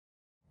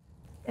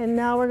And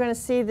now we're going to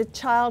see the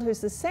child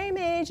who's the same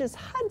age as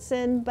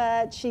Hudson,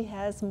 but she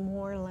has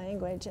more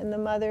language. And the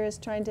mother is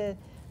trying to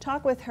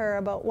talk with her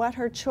about what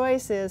her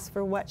choice is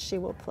for what she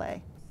will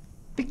play.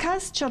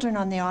 Because children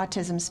on the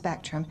autism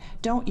spectrum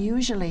don't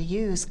usually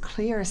use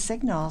clear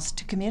signals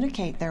to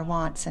communicate their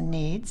wants and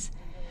needs,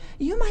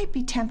 you might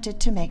be tempted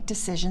to make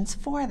decisions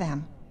for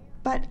them.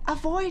 But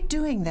avoid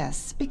doing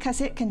this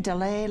because it can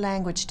delay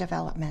language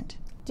development.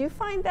 Do you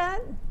find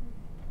that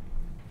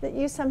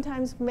you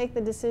sometimes make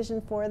the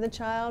decision for the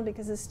child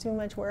because it's too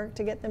much work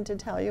to get them to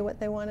tell you what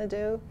they want to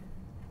do?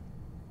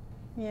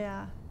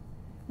 Yeah.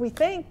 We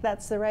think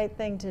that's the right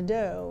thing to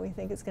do. We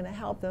think it's going to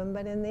help them,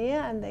 but in the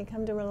end, they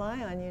come to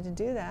rely on you to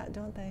do that,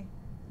 don't they?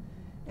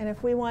 And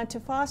if we want to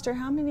foster,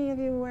 how many of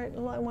you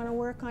want to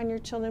work on your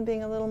children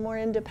being a little more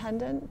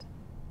independent?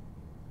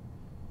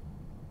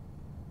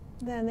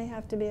 Then they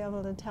have to be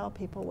able to tell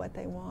people what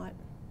they want,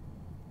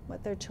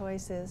 what their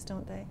choice is,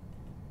 don't they?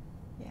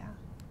 Yeah.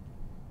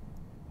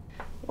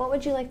 What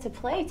would you like to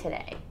play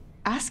today?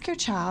 Ask your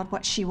child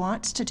what she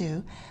wants to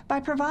do by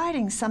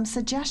providing some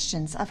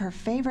suggestions of her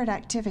favorite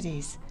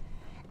activities,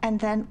 and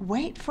then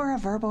wait for a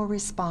verbal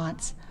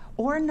response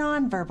or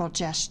nonverbal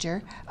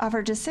gesture of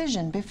her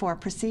decision before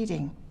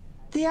proceeding.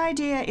 The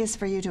idea is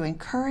for you to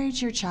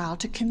encourage your child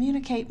to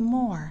communicate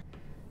more.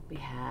 We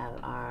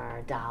have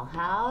our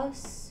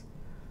dollhouse,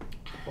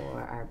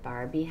 or our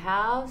Barbie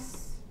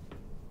house,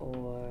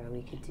 or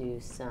we could do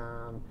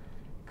some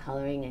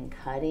coloring and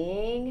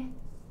cutting,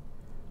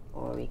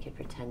 or we could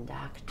pretend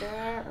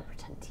doctor, or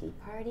pretend tea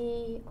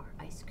party, or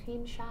ice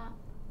cream shop.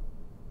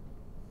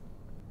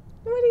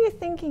 What are you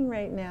thinking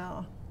right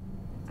now?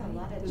 A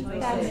lot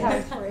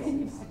of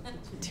choices.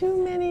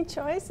 Too many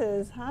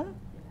choices, huh?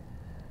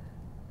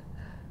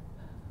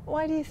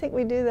 Why do you think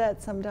we do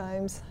that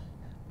sometimes?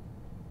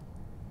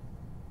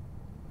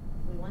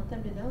 We want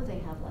them to know they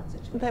have lots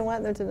of choices. They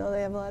want them to know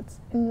they have lots.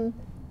 The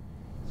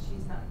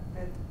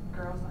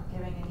girl's not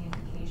giving any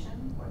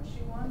indication what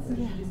she wants, so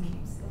Yeah. she just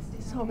keeps listing.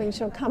 Just hoping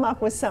she'll come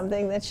up with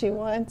something that she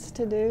wants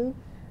to do.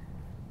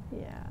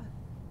 Yeah.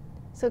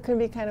 So it can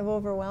be kind of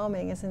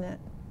overwhelming, isn't it?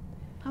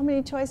 How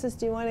many choices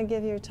do you want to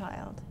give your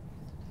child?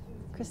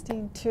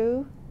 Christine,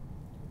 2?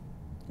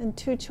 And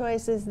 2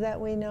 choices that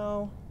we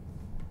know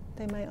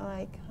they might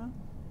like, huh?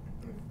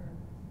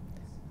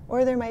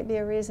 Or there might be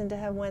a reason to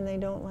have one they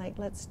don't like.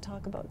 Let's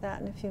talk about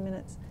that in a few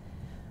minutes.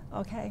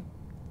 Okay.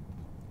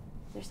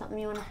 Is there something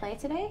you want to play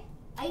today?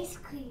 Ice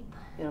cream.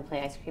 You want to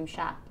play ice cream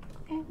shop?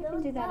 Okay, we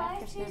can do that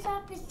after Ice cream snack.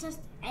 shop is just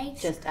ice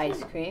cream. Just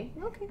ice cream?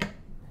 Okay.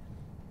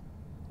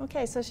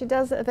 Okay, so she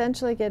does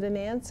eventually get an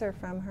answer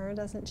from her,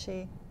 doesn't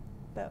she?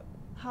 But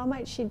how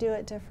might she do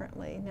it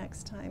differently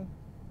next time?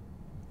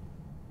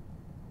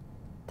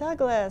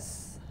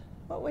 Douglas,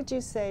 what would you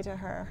say to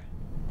her?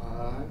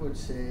 I would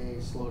say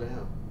slow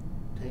down.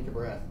 Take a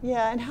breath.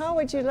 Yeah, and how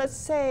would you, let's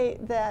say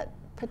that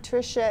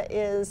Patricia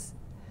is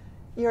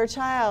your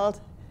child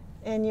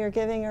and you're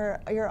giving her,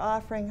 you're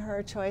offering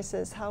her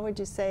choices. How would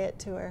you say it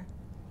to her?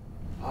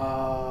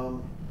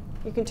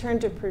 You can turn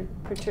to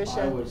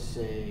Patricia. I would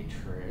say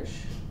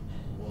Trish.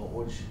 Well,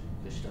 which,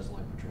 because she doesn't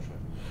like Patricia.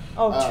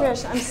 Oh,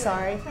 Trish, I'm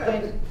sorry.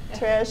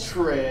 Trish.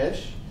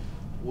 Trish,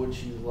 would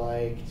you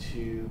like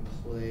to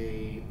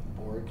play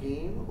board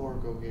game or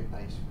go get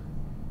ice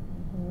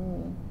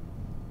cream?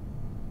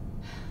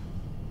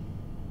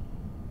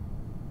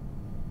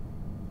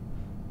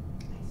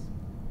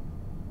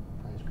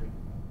 Ice cream.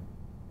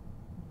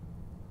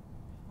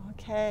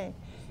 Okay.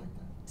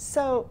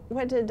 So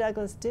what did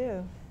Douglas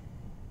do?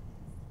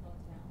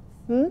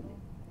 He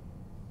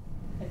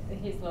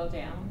slowed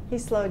down. He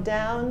slowed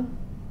down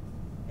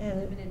and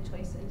Limited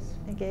choices.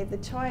 gave the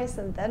choice,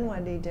 and then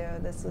what did he do?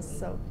 This was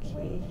so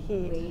key.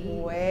 He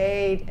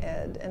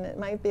waited, and it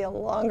might be a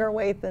longer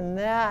wait than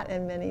that,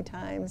 and many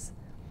times.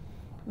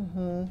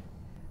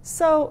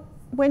 So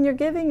when you're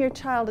giving your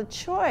child a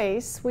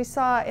choice, we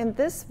saw in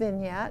this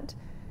vignette,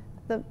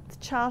 the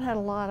child had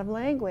a lot of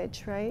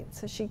language, right?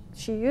 So she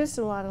used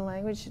a lot of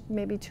language,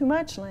 maybe too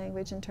much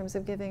language in terms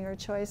of giving her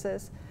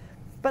choices.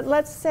 But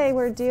let's say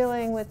we're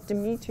dealing with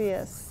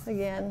Demetrius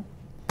again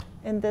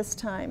in this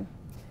time.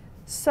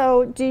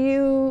 So do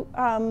you,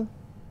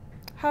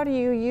 how do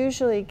you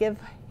usually give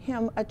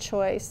him a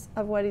choice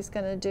of what he's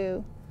going to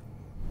do?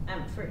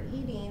 For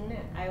eating,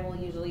 I will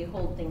usually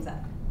hold things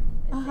up.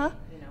 And say,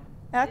 you know,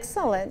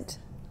 Excellent.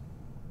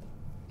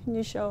 Can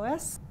you show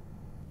us?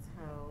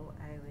 So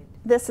I would.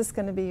 This is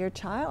going to be your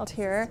child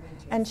here,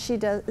 and she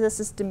does. This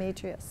is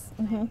Demetrius.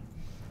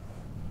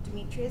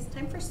 Demetrius,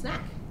 time for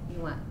snack.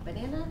 You want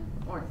banana,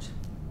 orange?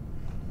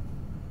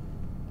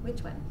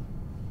 Which one?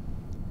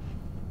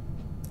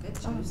 Good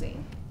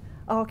choosing.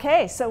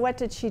 Okay, so what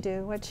did she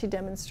do? What did she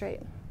demonstrate?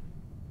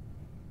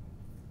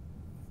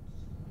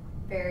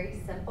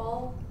 Very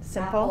simple.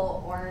 Simple.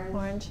 Apple,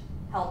 orange.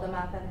 Held them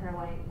up in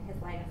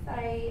his line of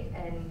sight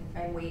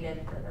and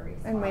waited for the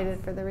response. And waited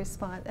for the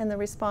response. And the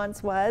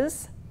response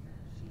was?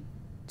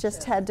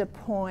 Just had to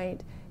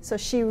point. So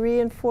she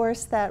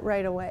reinforced that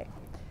right away.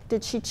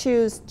 Did she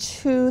choose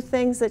 2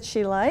 things that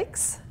she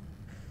likes?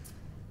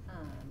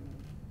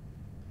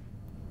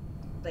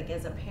 like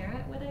as a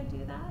parent, would I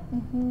do that?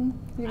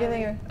 You're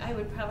giving her. I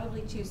would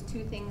probably choose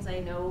 2 things I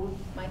know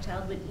my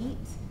child would eat,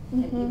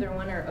 and either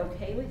one are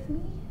okay with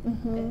me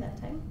at that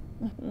time.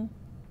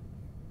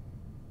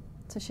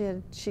 So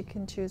she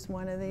can choose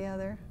one or the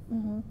other.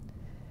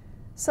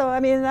 So I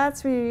mean,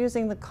 that's where you're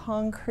using the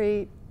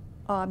concrete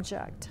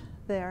object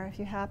there. If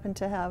you happen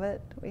to have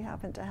it, we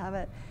happen to have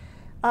it.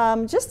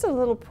 Just a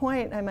little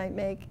point I might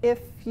make. If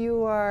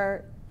you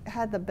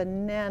had the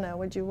banana,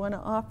 would you want to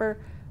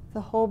offer the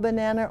whole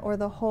banana or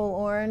the whole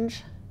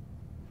orange?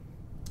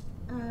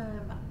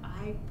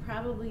 I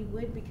probably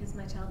would, because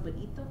my child would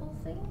eat the whole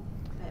thing,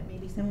 but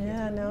maybe some kids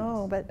Yeah, wouldn't.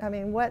 no, but I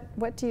mean,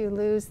 what do you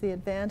lose the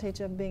advantage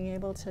of being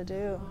able to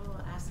do?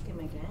 Oh, ask him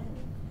again.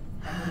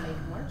 I would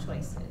make more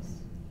choices.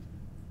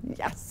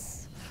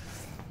 Yes.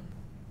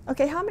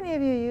 Okay, how many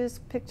of you use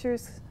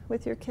pictures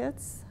with your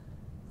kids?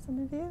 Some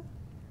of you?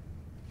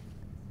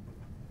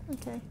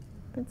 Okay,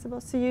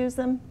 principal. So you use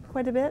them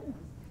quite a bit?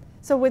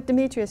 So with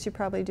Demetrius, you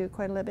probably do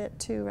quite a little bit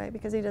too, right?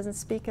 Because he doesn't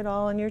speak at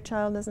all and your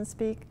child doesn't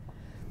speak?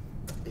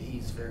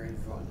 He's very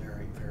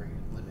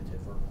limited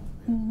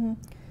verbal.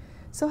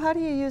 So how do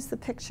you use the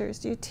pictures?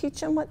 Do you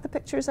teach them what the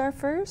pictures are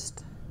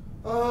first?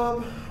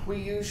 We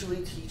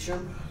usually teach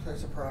them.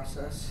 There's a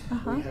process.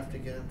 Uh-huh. We have to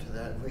get them to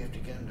that. We have to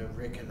get them to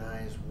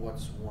recognize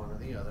what's one or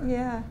the other.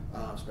 Yeah.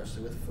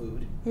 Especially with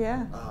food.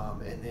 Yeah.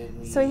 And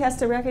then So he has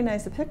to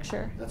recognize the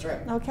picture. That's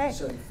right. Okay.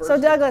 So, So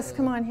Douglas,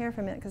 come on here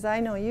for a minute, because I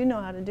know you know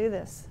how to do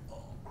this.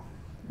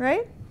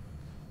 Right?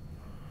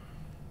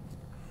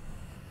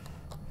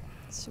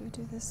 Should we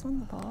do this one,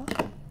 the ball?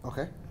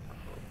 Okay.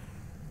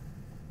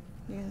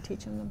 You're going to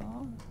teach him the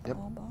ball? Yep.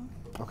 Ball.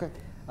 Okay.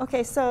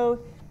 Okay, so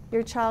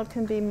your child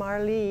can be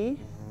Marlee,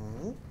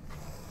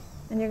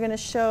 and you're going to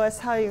show us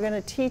how you're going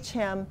to teach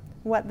him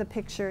what the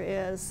picture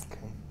is.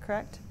 Okay.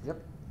 Correct?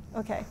 Yep.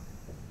 Okay. Okay.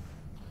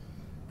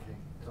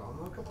 So I'm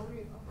gonna come over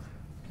here.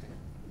 Okay.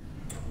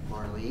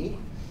 Marlee,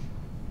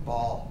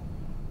 ball.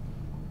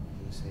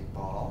 You say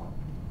ball.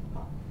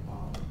 Ball.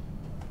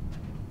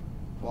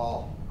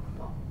 Ball.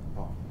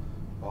 Ball.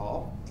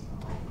 Ball.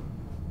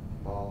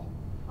 Ball.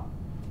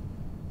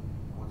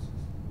 What's this?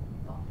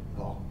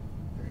 Ball.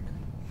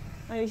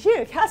 Very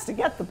good. He has to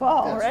get the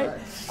ball, That's right?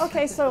 right.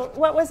 Okay, so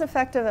what was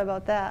effective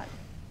about that?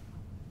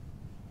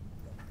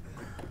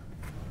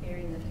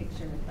 Pairing the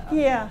picture with the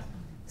object. Yeah.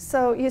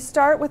 So you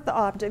start with the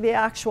object, the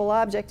actual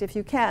object, if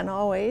you can,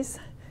 always,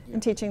 in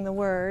teaching the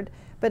word.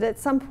 But at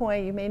some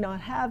point, you may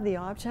not have the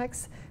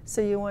objects,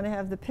 so you want to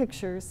have the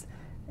pictures.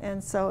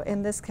 And so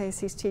in this case,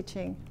 he's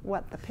teaching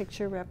what the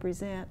picture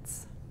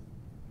represents.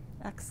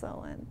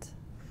 Excellent.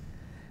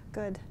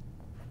 Good.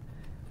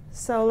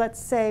 So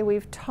let's say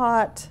we've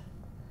taught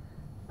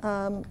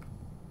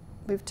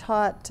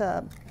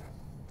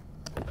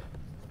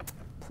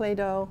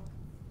Play-Doh,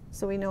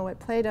 so we know what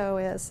Play-Doh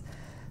is.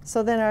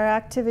 So then our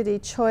activity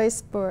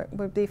choice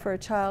would be for a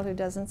child who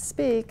doesn't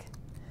speak.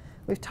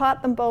 We've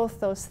taught them both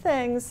those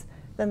things.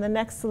 Then the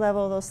next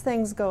level, those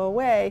things go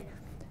away.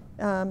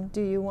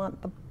 Do you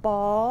want the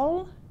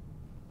ball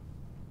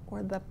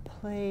or the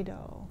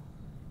Play-Doh?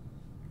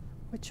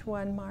 Which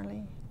one,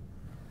 Marlee?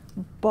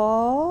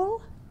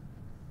 Ball,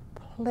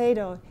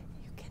 Play-Doh.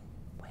 You can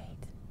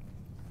wait.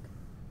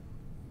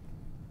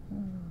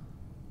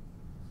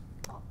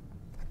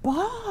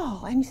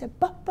 Ball. And you said,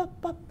 ball.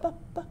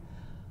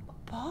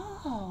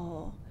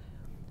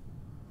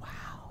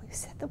 Wow, you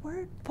said the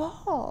word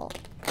ball.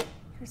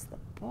 Here's the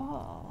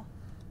ball.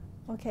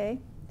 Okay,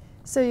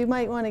 so you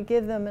might want to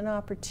give them an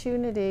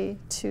opportunity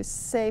to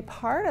say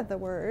part of the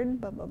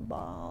word,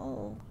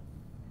 ball,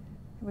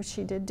 which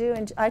she did do.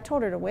 And I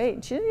told her to wait,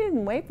 and she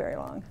didn't wait very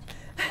long.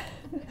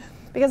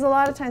 Because a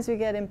lot of times we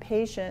get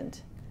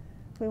impatient.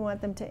 We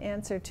want them to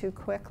answer too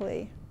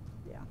quickly.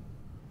 Yeah.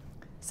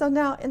 So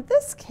now, in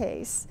this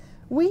case,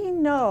 we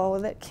know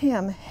that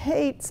Kim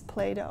hates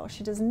Play-Doh.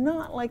 She does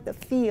not like the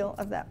feel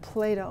of that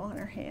Play-Doh on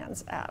her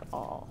hands at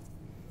all.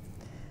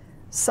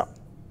 So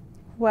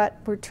what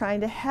we're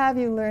trying to have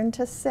you learn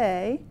to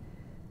say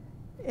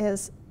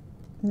is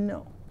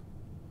no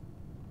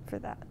for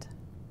that.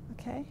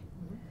 Okay?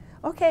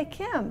 Okay,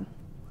 Kim,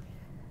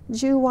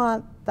 do you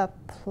want the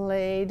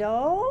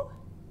Play-Doh?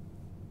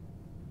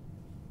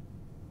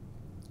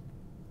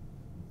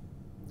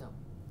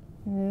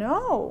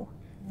 No.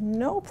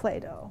 No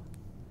Play-Doh.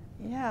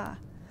 Yeah.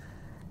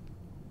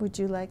 Would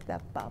you like the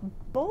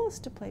bubbles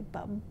to play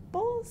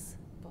bubbles?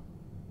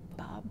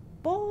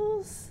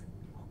 Bubbles.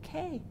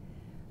 Okay.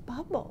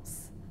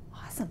 Bubbles.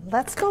 Awesome.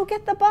 Let's go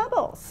get the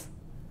bubbles.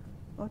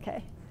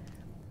 Okay.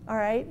 All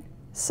right.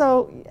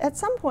 So at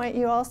some point,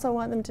 you also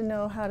want them to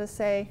know how to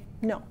say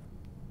no,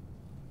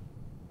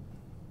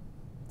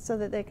 so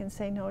that they can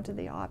say no to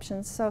the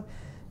options. So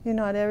you're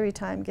not every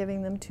time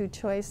giving them 2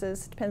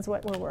 choices. It depends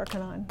what we're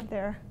working on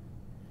there.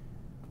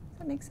 Does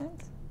that make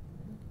sense?